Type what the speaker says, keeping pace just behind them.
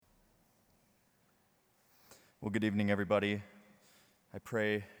Well, good evening, everybody. I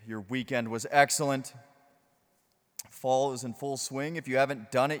pray your weekend was excellent. Fall is in full swing. If you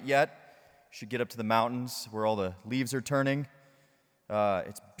haven't done it yet, you should get up to the mountains where all the leaves are turning.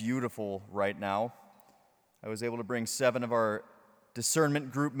 It's beautiful right now. I was able to bring 7 of our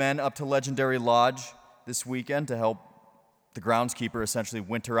discernment group men up to Legendary Lodge this weekend to help the groundskeeper essentially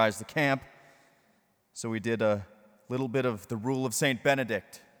winterize the camp. So we did a little bit of the rule of St.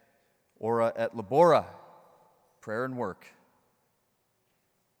 Benedict, ora et labora, prayer and work.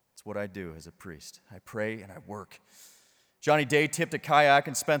 It's what I do as a priest. I pray and I work. Johnny Day tipped a kayak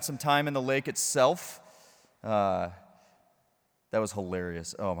and spent some time in the lake itself. That was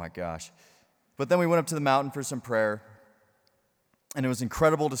hilarious. Oh my gosh. But then we went up to the mountain for some prayer, and it was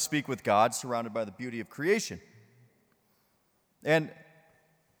incredible to speak with God surrounded by the beauty of creation. And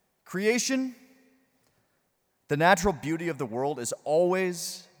creation, the natural beauty of the world, is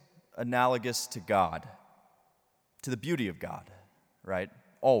always analogous to God, to the beauty of God, right?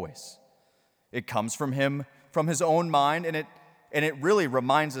 Always. It comes from Him, from His own mind, and it really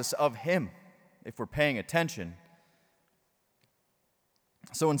reminds us of Him if we're paying attention.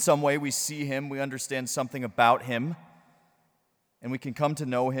 So in some way we see Him, we understand something about Him, and we can come to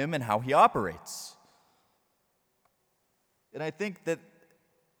know Him and how He operates. And I think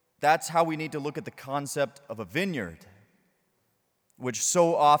that's how we need to look at the concept of a vineyard, which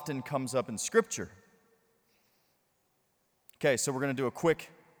so often comes up in Scripture. Okay, so we're going to do a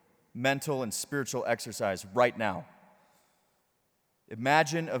quick mental and spiritual exercise right now.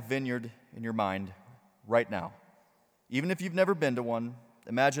 Imagine a vineyard in your mind right now. Even if you've never been to one,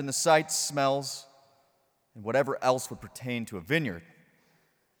 imagine the sights, smells, and whatever else would pertain to a vineyard.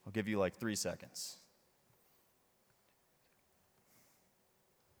 I'll give you like 3 seconds.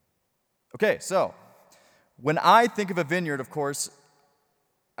 Okay, so when I think of a vineyard, of course,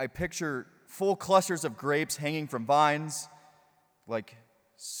 I picture full clusters of grapes hanging from vines, like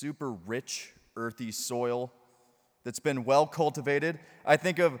super rich, earthy soil that's been well cultivated. I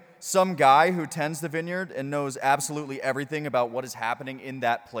think of some guy who tends the vineyard and knows absolutely everything about what is happening in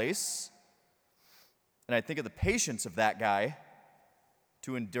that place. And I think of the patience of that guy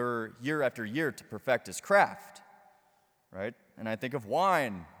to endure year after year to perfect his craft, right? And I think of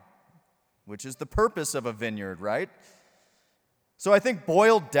wine, which is the purpose of a vineyard, right? So I think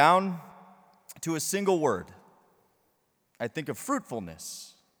boiled down to a single word, I think of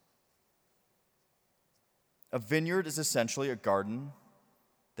fruitfulness. A vineyard is essentially a garden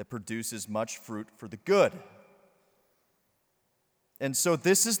that produces much fruit for the good. And so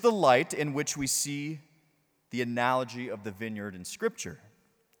this is the light in which we see the analogy of the vineyard in Scripture.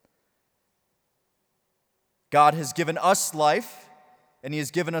 God has given us life, and He has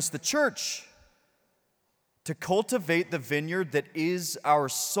given us the church to cultivate the vineyard that is our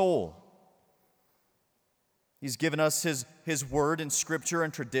soul. He's given us His word in Scripture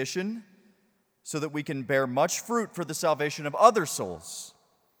and tradition so that we can bear much fruit for the salvation of other souls,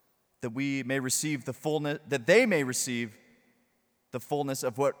 that we may receive the fullness, that they may receive the fullness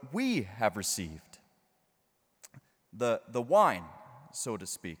of what we have received. The wine, so to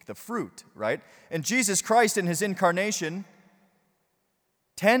speak, the fruit, right? And Jesus Christ in His incarnation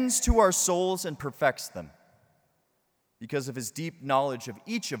tends to our souls and perfects them because of His deep knowledge of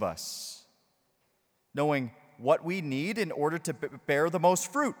each of us, knowing what we need in order to bear the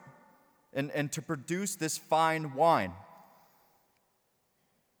most fruit and to produce this fine wine.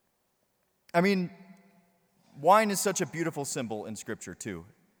 I mean, wine is such a beautiful symbol in Scripture too.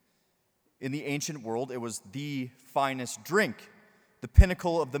 In the ancient world, it was the finest drink, the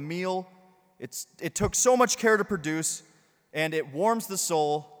pinnacle of the meal. It took so much care to produce, and it warms the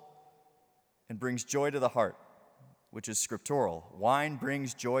soul and brings joy to the heart, which is scriptural. Wine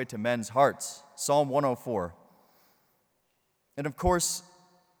brings joy to men's hearts. Psalm 104. And of course,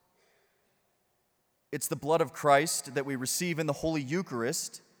 it's the blood of Christ that we receive in the Holy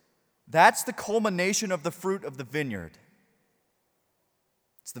Eucharist. That's the culmination of the fruit of the vineyard.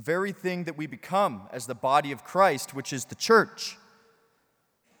 It's the very thing that we become as the body of Christ, which is the church.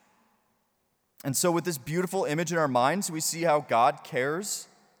 And so with this beautiful image in our minds, we see how God cares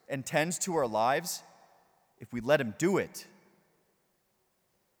and tends to our lives if we let Him do it.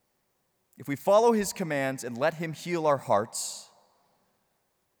 If we follow His commands and let Him heal our hearts,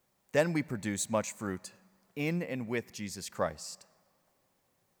 then we produce much fruit in and with Jesus Christ.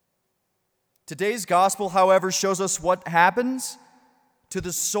 Today's gospel, however, shows us what happens to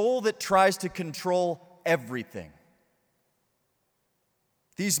the soul that tries to control everything.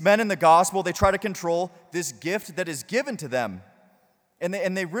 These men in the gospel, they try to control this gift that is given to them. And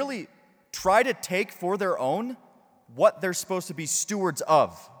they really try to take for their own what they're supposed to be stewards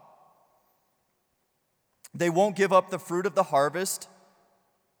of. They won't give up the fruit of the harvest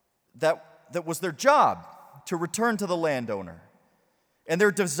that was their job, to return to the landowner. And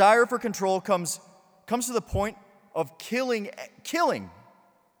their desire for control comes to the point of killing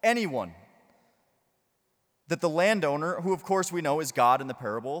anyone that the landowner, who of course we know is God in the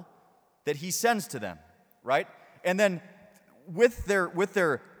parable, that he sends to them, right? And then with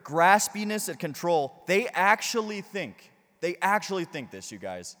their graspiness at control, they actually think this, you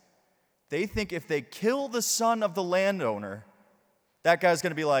guys. They think if they kill the son of the landowner, that guy's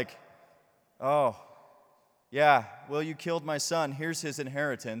going to be like, oh, yeah, well, you killed my son. Here's his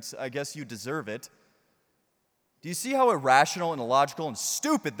inheritance. I guess you deserve it. Do you see how irrational and illogical and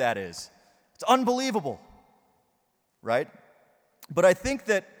stupid that is? It's unbelievable, right? But I think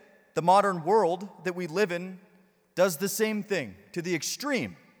that the modern world that we live in does the same thing to the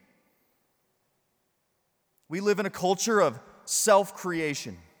extreme. We live in a culture of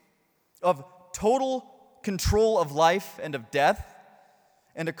self-creation, of total control of life and of death,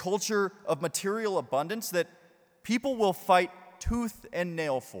 and a culture of material abundance that people will fight tooth and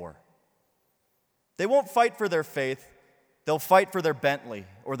nail for. They won't fight for their faith. They'll fight for their Bentley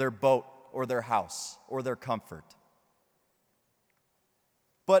or their boat or their house or their comfort.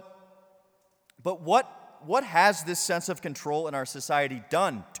 But what has this sense of control in our society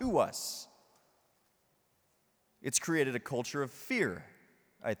done to us? It's created a culture of fear,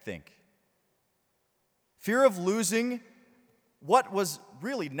 I think. Fear of losing what was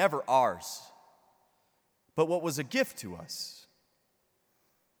really never ours, but what was a gift to us.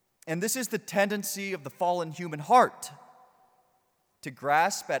 And this is the tendency of the fallen human heart, to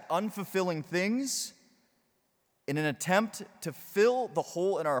grasp at unfulfilling things in an attempt to fill the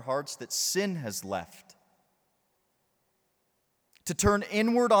hole in our hearts that sin has left. To turn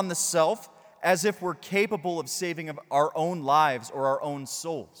inward on the self as if we're capable of saving our own lives or our own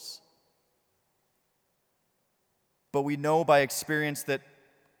souls. But we know by experience that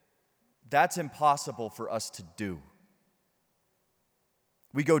that's impossible for us to do.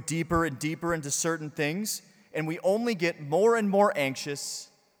 We go deeper and deeper into certain things, and we only get more and more anxious,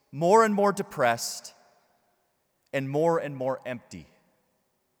 more and more depressed, and more empty.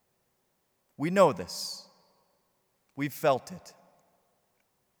 We know this. We've felt it.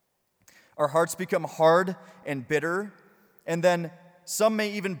 Our hearts become hard and bitter, and then some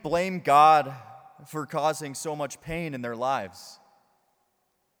may even blame God for causing so much pain in their lives.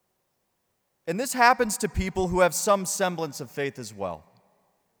 And this happens to people who have some semblance of faith as well.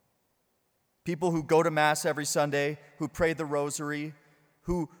 People who go to Mass every Sunday, who pray the rosary,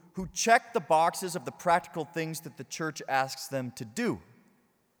 who check the boxes of the practical things that the church asks them to do.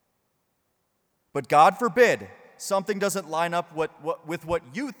 But God forbid, something doesn't line up with what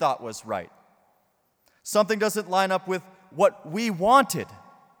you thought was right. Something doesn't line up with what we wanted.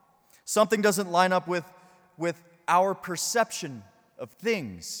 Something doesn't line up with our perception of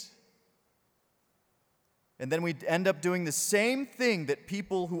things. And then we end up doing the same thing that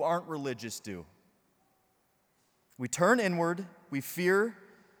people who aren't religious do. We turn inward, we fear,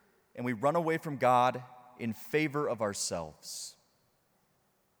 and we run away from God in favor of ourselves.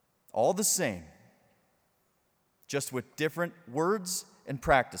 All the same, just with different words and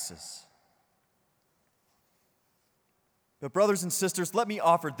practices. But brothers and sisters, let me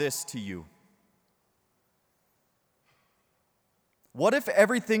offer this to you. What if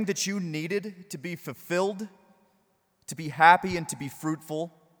everything that you needed to be fulfilled, to be happy and to be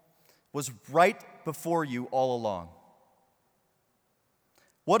fruitful, was right before you all along?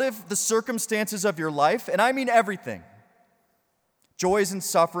 What if the circumstances of your life, and I mean everything, joys and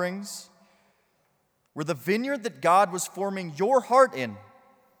sufferings, were the vineyard that God was forming your heart in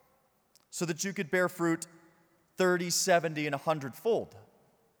so that you could bear fruit 30, 70, and 100-fold?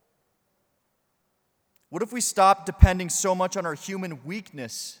 What if we stopped depending so much on our human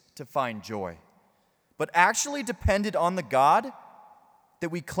weakness to find joy, but actually depended on the God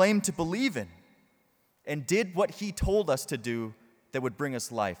that we claim to believe in and did what He told us to do that would bring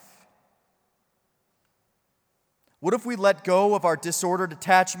us life? What if we let go of our disordered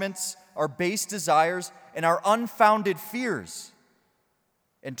attachments, our base desires, and our unfounded fears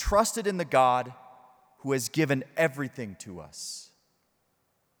and trusted in the God who has given everything to us?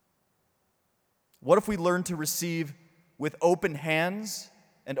 What if we learn to receive with open hands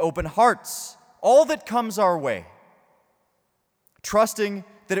and open hearts all that comes our way, trusting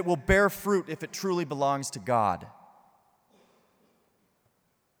that it will bear fruit if it truly belongs to God?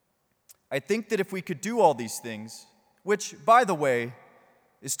 I think that if we could do all these things, which, by the way,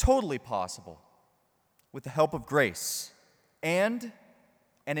 is totally possible with the help of grace and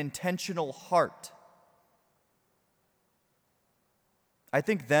an intentional heart, I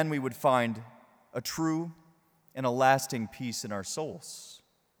think then we would find a true and a lasting peace in our souls.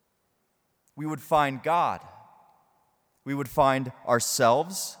 We would find God. We would find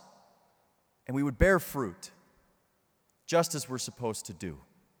ourselves, and we would bear fruit, just as we're supposed to do.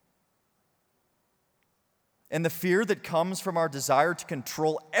 And the fear that comes from our desire to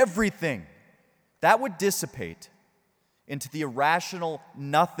control everything, that would dissipate into the irrational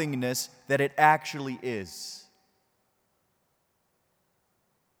nothingness that it actually is.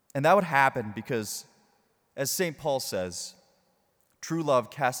 And that would happen because, as St. Paul says, true love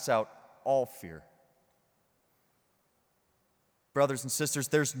casts out all fear. Brothers and sisters,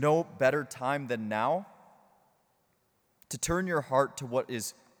 there's no better time than now to turn your heart to what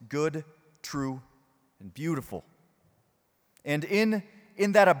is good, true, and beautiful. And in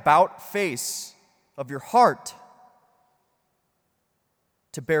that about face of your heart,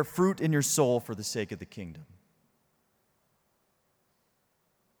 to bear fruit in your soul for the sake of the kingdom.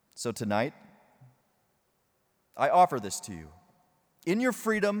 So tonight, I offer this to you. In your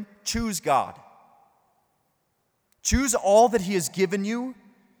freedom, choose God. Choose all that He has given you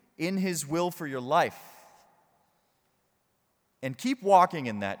in His will for your life. And keep walking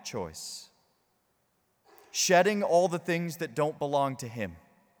in that choice, shedding all the things that don't belong to Him.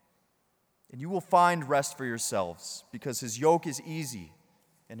 And you will find rest for yourselves, because His yoke is easy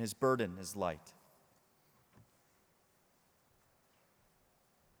and His burden is light.